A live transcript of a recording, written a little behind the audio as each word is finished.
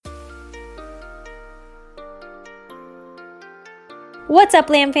What's up,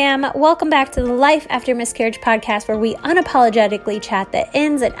 Lamb Fam? Welcome back to the Life After Miscarriage podcast, where we unapologetically chat the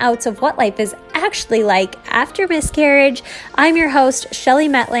ins and outs of what life is actually like after miscarriage. I'm your host, Shelly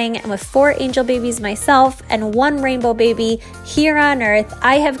Metling, and with 4 angel babies myself and 1 rainbow baby here on earth,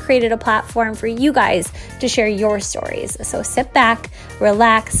 I have created a platform for you guys to share your stories. So sit back,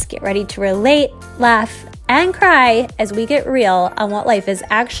 relax, get ready to relate, laugh, and cry as we get real on what life is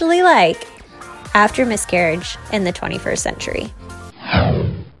actually like after miscarriage in the 21st century.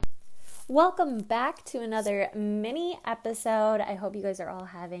 Welcome back to another mini episode. I hope you guys are all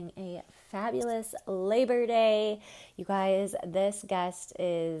having a fabulous Labor Day. You guys, this guest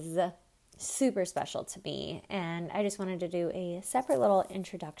is super special to me, and I just wanted to do a separate little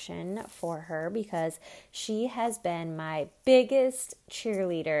introduction for her because she has been my biggest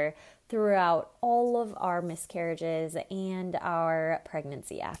cheerleader throughout all of our miscarriages and our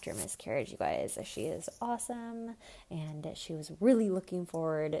pregnancy after miscarriage, you guys. She is awesome, and she was really looking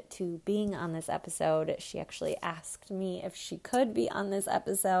forward to being on this episode. She actually asked me if she could be on this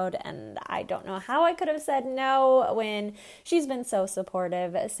episode, and I don't know how I could have said no when she's been so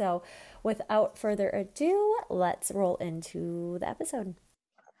supportive. So without further ado, let's roll into the episode.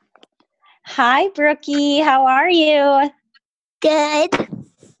 Hi, Brookie. How are you? Good.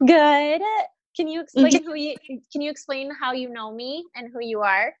 Good. Can you explain how you know me and who you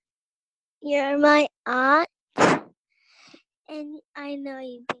are? You're my aunt, and I know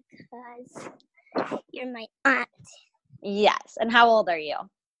you because you're my aunt. Yes. And how old are you?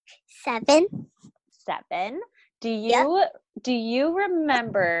 7. 7. Do Yep. you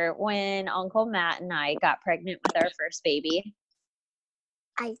remember when Uncle Matt and I got pregnant with our first baby?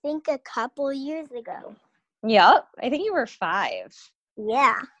 I think a couple years ago. Yep. I think you were 5.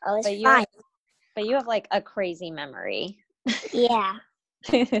 Yeah, I was 5. But you have like a crazy memory. Yeah.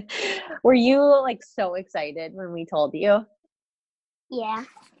 Were you like so excited when we told you? Yeah.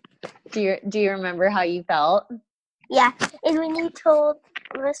 Do you remember how you felt? Yeah. And when you told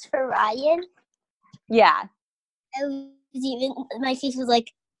us for Ryan, Yeah. My face was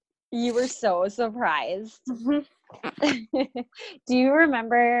like, You were so surprised. mm-hmm. Do you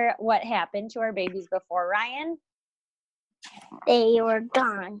remember what happened to our babies before Ryan? They were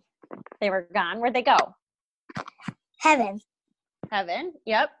gone. They were gone. Where'd they go? Heaven. Heaven?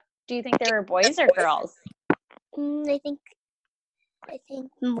 Yep. Do you think they were boys or girls? I think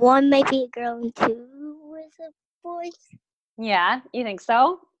 1 might be a girl and 2 was a boy. Yeah, you think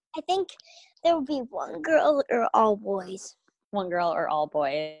so? I think there will be 1 girl or all boys. 1 girl or all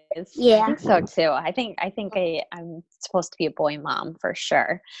boys? Yeah. I think so too. I think I'm supposed to be a boy mom for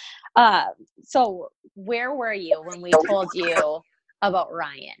sure. So where were you when we told you about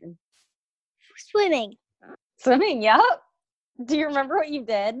Ryan? Swimming. Swimming, yep. Do you remember what you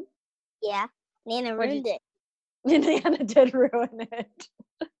did? Yeah. Nana ruined it. Nana did ruin it.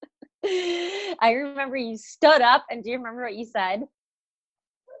 I remember you stood up, and do you remember what you said?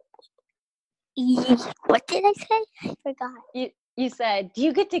 What did I say? I forgot. You said, "Do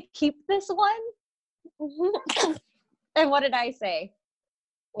you get to keep this one?" Mm-hmm. And what did I say?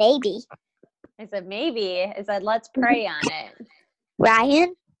 Maybe. I said, maybe. I said, let's pray on it.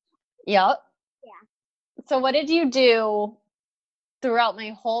 Ryan? Yep. Yeah. So what did you do throughout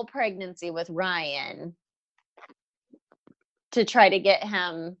my whole pregnancy with Ryan to try to get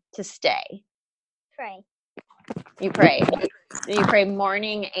him to stay? Pray. You prayed. Did you pray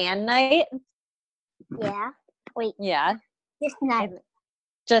morning and night? Yeah. Wait. Yeah. Just night.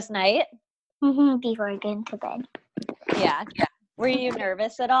 Just night? Mm-hmm. Before getting to bed. Yeah. Were you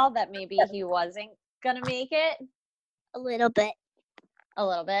nervous at all that maybe he wasn't gonna make it? A little bit. A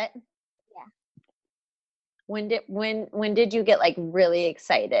little bit? Yeah. When did you get like really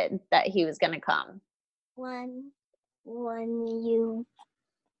excited that he was gonna come? When you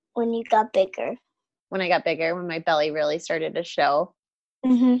got bigger. When I got bigger, when my belly really started to show.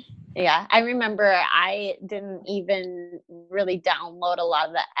 Mm-hmm. Yeah, I remember I didn't even really download a lot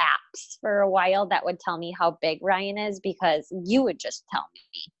of the apps for a while that would tell me how big Ryan is because you would just tell me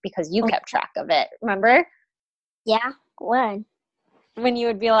because you kept track of it. Remember? Yeah. When you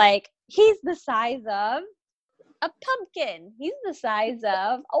would be like, he's the size of a pumpkin. He's the size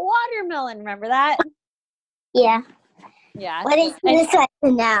of a watermelon. Remember that? Yeah. Yeah. What is the size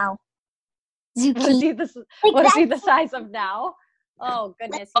of now? Zucchini. What is he the size of now? Oh,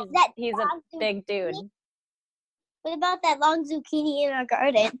 goodness. He's a big dude. What about that long zucchini in our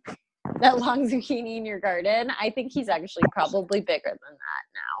garden? That long zucchini in your garden? I think he's actually probably bigger than that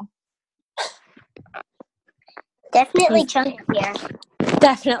now. Definitely chunkier.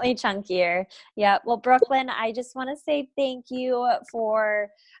 Definitely chunkier. Yeah. Well, Brooklyn, I just want to say thank you for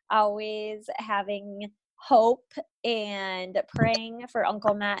always having hope and praying for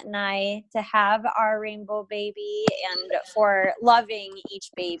Uncle Matt and I to have our rainbow baby and for loving each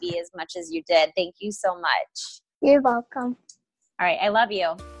baby as much as you did. Thank you so much. You're welcome. All right. I love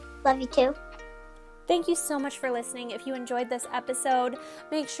you. Love you too. Thank you so much for listening. If you enjoyed this episode,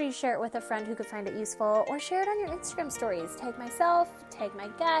 make sure you share it with a friend who could find it useful, or share it on your Instagram stories. Tag myself, tag my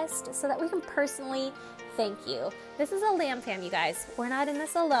guest, so that we can personally thank you. This is a Lamb fam, you guys. We're not in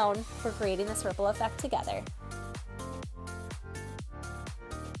this alone. We're creating this ripple effect together.